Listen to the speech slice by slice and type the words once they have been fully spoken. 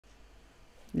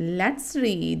Let's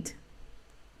read.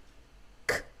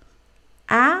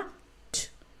 At,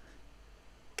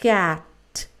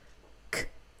 cat,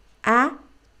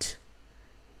 at,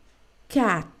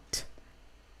 cat,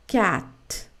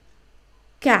 cat,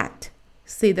 cat.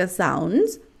 Say the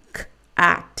sounds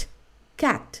at,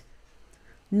 cat.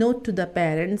 Note to the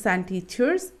parents and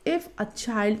teachers, if a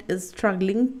child is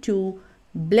struggling to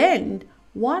blend,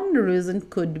 one reason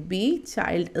could be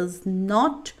child is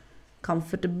not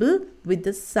comfortable with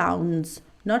the sounds,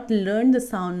 not learn the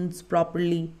sounds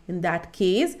properly. In that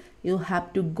case, you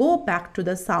have to go back to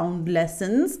the sound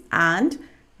lessons and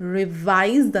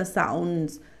revise the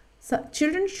sounds. So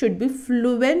children should be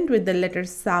fluent with the letter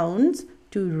sounds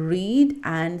to read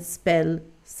and spell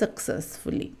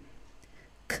successfully.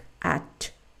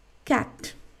 At,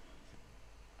 cat.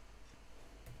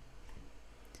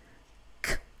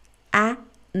 A,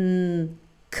 n,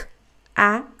 k,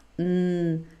 a,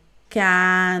 n,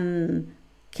 can,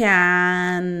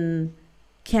 can,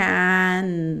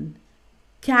 can,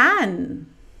 can.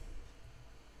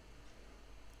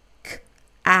 K,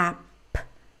 app,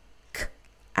 k,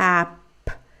 app,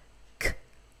 k,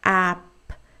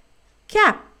 app,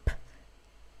 cap,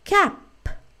 cap,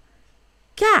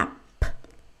 cap.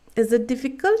 Is it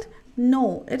difficult?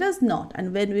 No, it is not.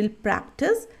 And when we'll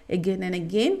practice again and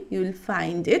again, you will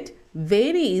find it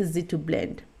very easy to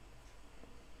blend.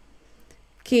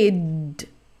 Kid,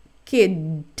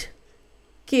 kid,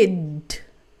 kid,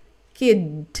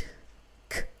 kid,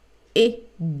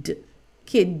 kid,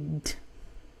 kid.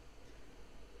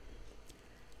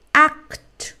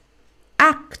 Act,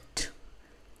 act,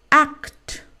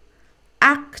 act,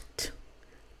 act,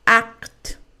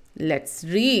 act. Let's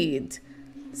read.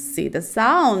 Say the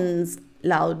sounds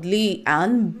loudly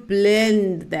and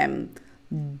blend them.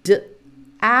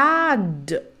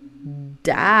 Add,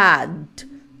 dad,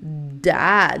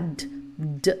 dad,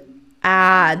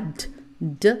 add,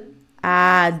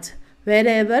 add.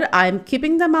 Wherever I'm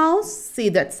keeping the mouse, say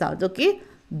that sound, okay?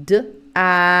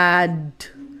 Add,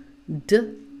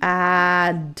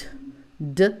 add,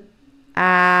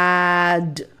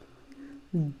 add,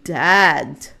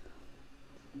 dad.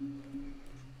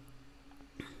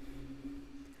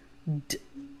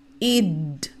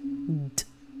 Id,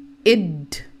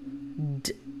 id,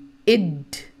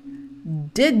 id,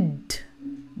 did,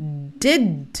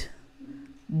 did,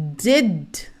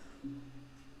 did.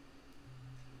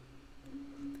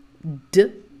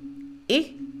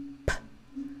 Ip,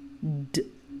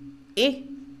 ip,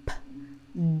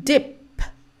 dip,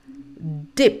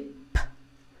 dip,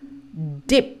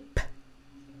 dip.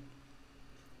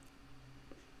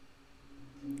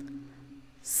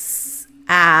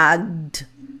 Add,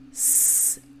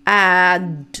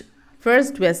 add.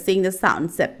 First we are saying the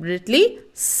sound separately.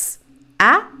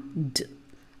 Add.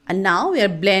 And now we are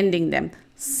blending them.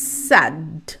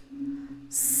 Sad,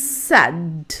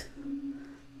 sad,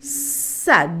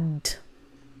 sad.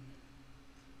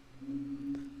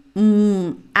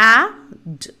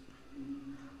 Add,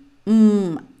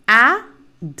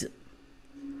 add.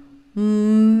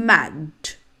 Mad,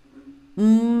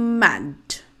 mad.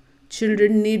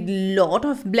 Children need lot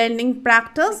of blending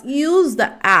practice. Use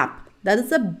the app. That is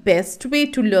the best way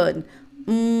to learn.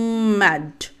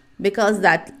 Mad. Because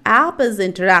that app is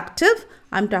interactive.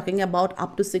 I'm talking about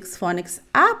up to 6 phonics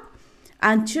app.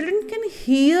 And children can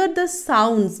hear the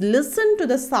sounds. Listen to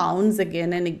the sounds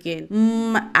again and again.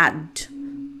 Add.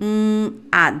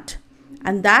 Add.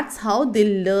 And that's how they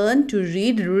learn to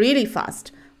read really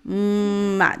fast.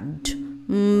 Mad.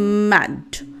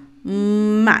 Mad.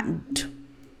 Mad.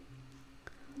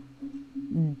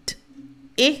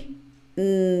 Din,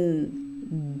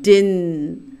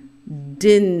 din,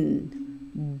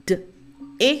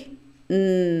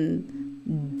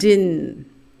 din.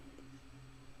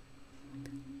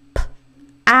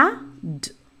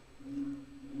 Add,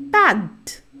 pad,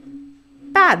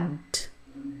 pad,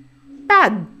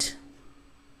 pad.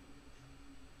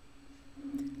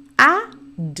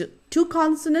 Add. Two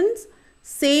consonants,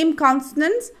 same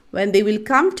consonants. When they will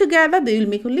come together, they will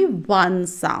make only one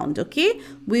sound, okay?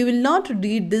 We will not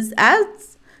read this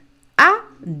as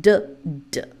add.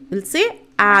 We'll say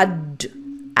add,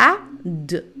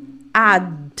 add,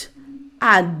 add,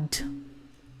 add.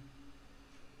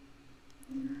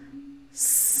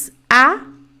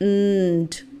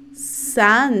 And,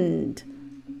 sand,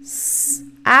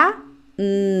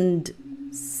 and,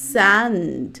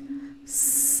 sand,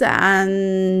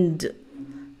 sand,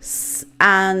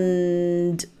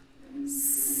 and,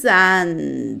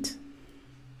 sand.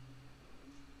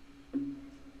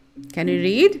 Can you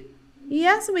read?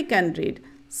 Yes, we can read.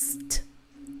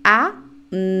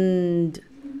 And,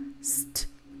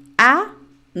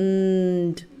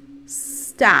 and,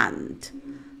 stand,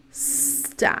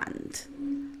 stand,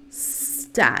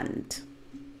 stand.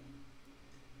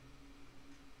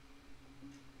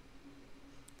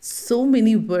 So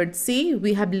many words. See,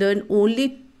 we have learned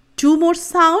only 2 more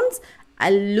sounds.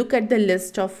 And look at the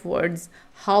list of words,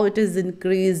 how it is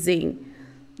increasing.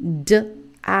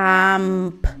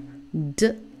 Amp,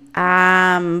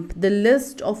 amp. The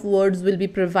list of words will be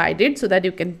provided so that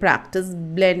you can practice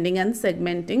blending and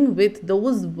segmenting with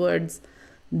those words.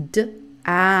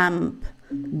 Amp,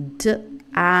 amp,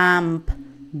 amp,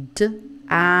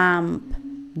 damp,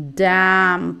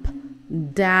 damp,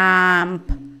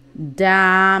 damp,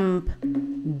 damp,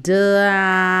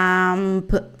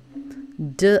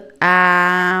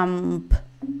 damp,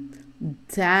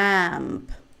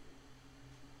 damp,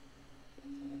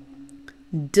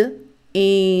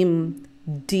 aim,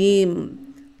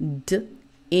 dim,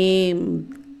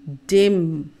 aim,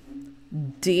 dim,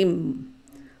 dim,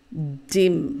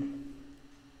 dim.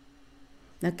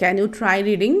 Now can you try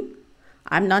reading?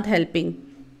 I'm not helping.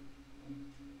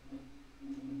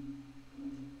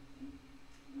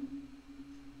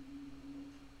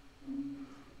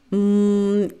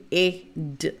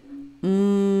 Id,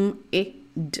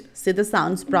 id. Say the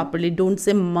sounds properly. Don't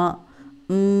say ma.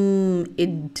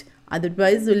 Id.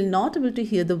 Otherwise, you will not be able to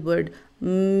hear the word.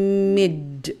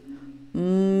 Mid,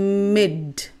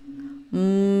 mid,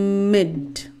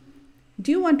 mid.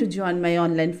 Do you want to join my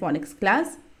online phonics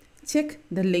class? Check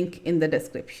the link in the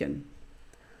description.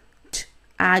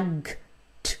 Ag,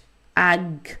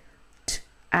 ag,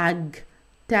 ag,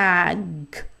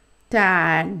 tag,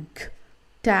 tag,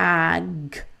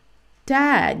 tag,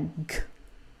 tag.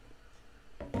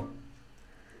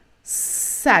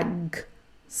 Sag,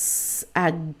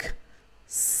 sag,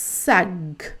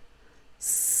 sag,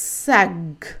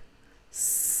 sag,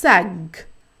 sag,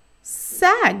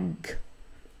 sag.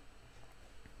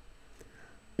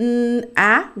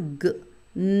 Nag,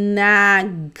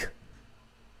 nag,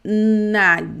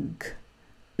 nag,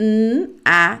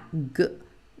 nag,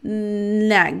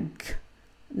 nag,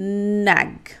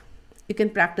 nag. You can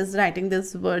practice writing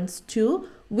these words too.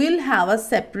 We'll have a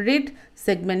separate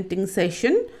segmenting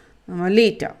session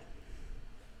later.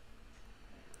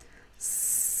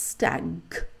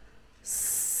 Stag,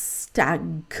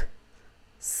 stag,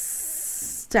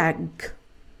 stag.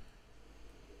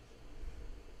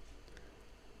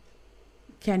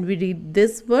 Can we read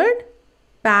this word?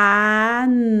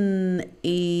 Panic.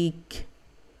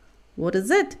 What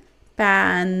is it?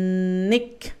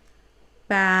 Panic.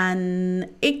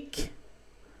 Panic.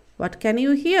 What can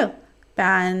you hear?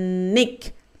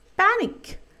 Panic.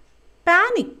 Panic.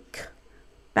 Panic.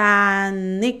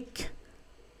 Panic.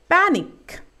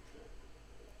 Panic.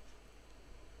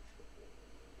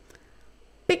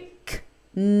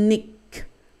 Picnic.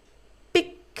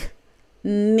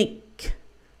 Picnic.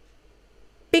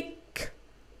 Picnic.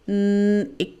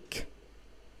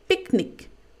 Picnic.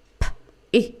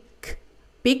 P-ic.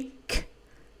 Pic.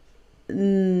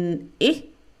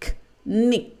 Ic.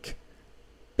 Nick.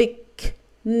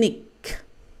 Picnic.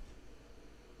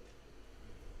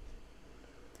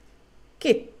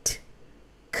 Kit.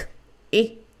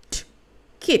 K-it.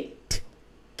 Kit.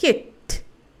 Kit.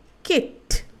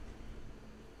 Kit.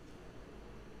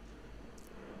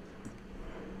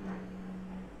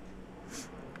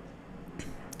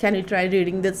 Can you try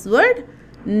reading this word?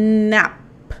 Nap.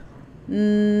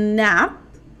 Nap.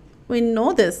 We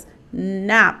know this.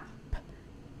 Nap.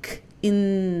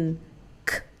 K-in.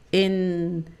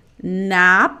 K-in.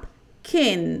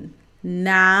 Napkin.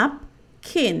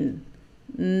 Napkin.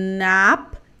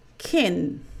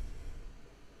 Napkin.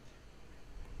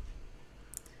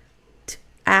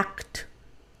 Act.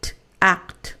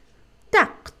 Act.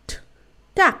 Tact.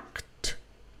 Tact.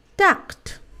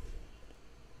 Tact.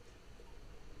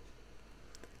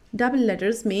 Double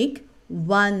letters make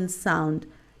one sound.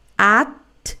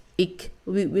 At, ick.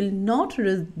 We will not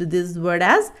read this word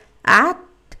as at,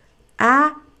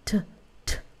 t,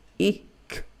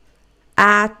 ick,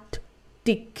 at,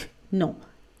 tick. No,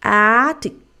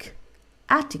 attic,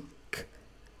 attic,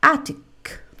 attic.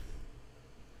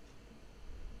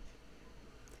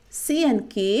 C and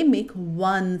K make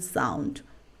one sound.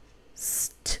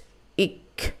 St,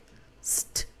 ick,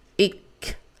 stick.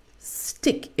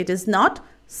 It is not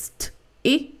st,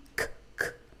 ick.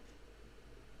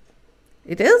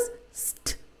 It is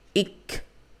st, ick,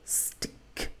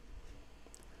 stick.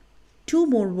 Two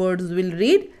more words will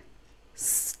read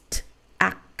st,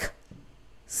 ack,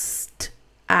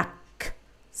 stack,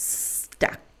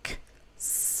 stack,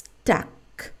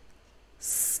 stack,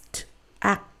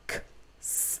 stack,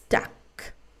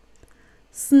 stack.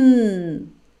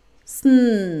 Sn,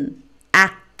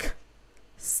 ack,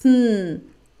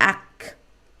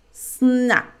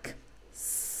 snack,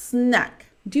 snack.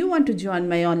 Do you want to join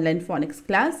my online phonics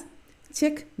class?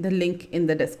 Check the link in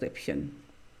the description.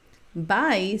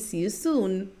 Bye. See you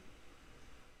soon.